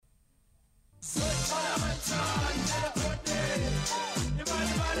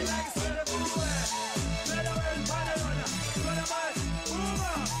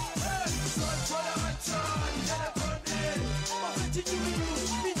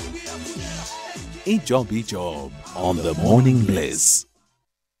Ijob on the Morning Bliss.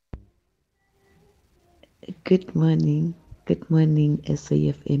 Good morning. Good morning,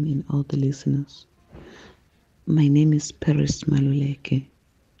 SAFM and all the listeners. My name is Paris Maluleke.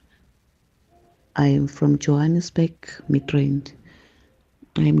 I am from Johannesburg, Midrand.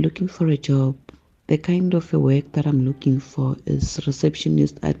 I am looking for a job. The kind of a work that I'm looking for is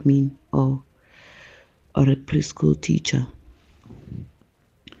receptionist admin or a preschool teacher.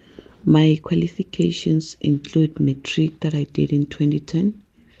 My qualifications include matric that I did in 2010.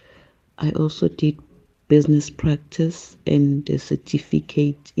 I also did business practice and a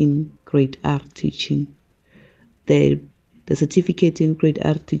certificate in grade R teaching. The, the certificate in grade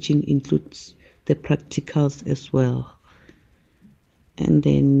R teaching includes the practicals as well. And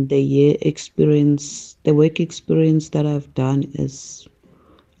then the work experience that I've done is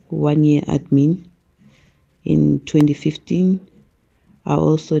 1 year admin in 2015. I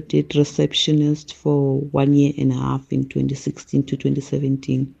also did receptionist for 1 year and a half in 2016 to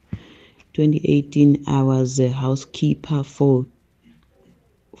 2017. 2018, I was a housekeeper for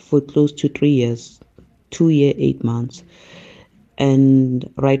close to 3 years, 2 year, 8 months. And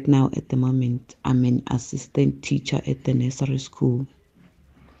right now, at the moment, I'm an assistant teacher at the nursery school.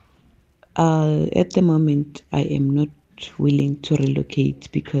 At the moment, I am not willing to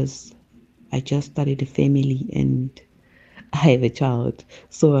relocate because I just started a family and I have a child,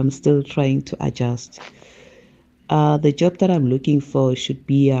 so I'm still trying to adjust. The job that I'm looking for should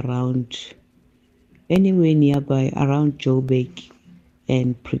be around anywhere nearby, around Joburg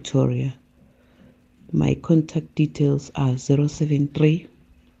and Pretoria. My contact details are 073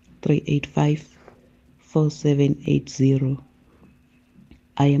 385 4780.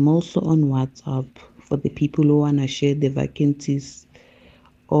 I am also on WhatsApp for the people who want to share the vacancies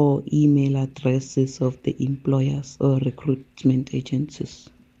or email addresses of the employers or recruitment agencies.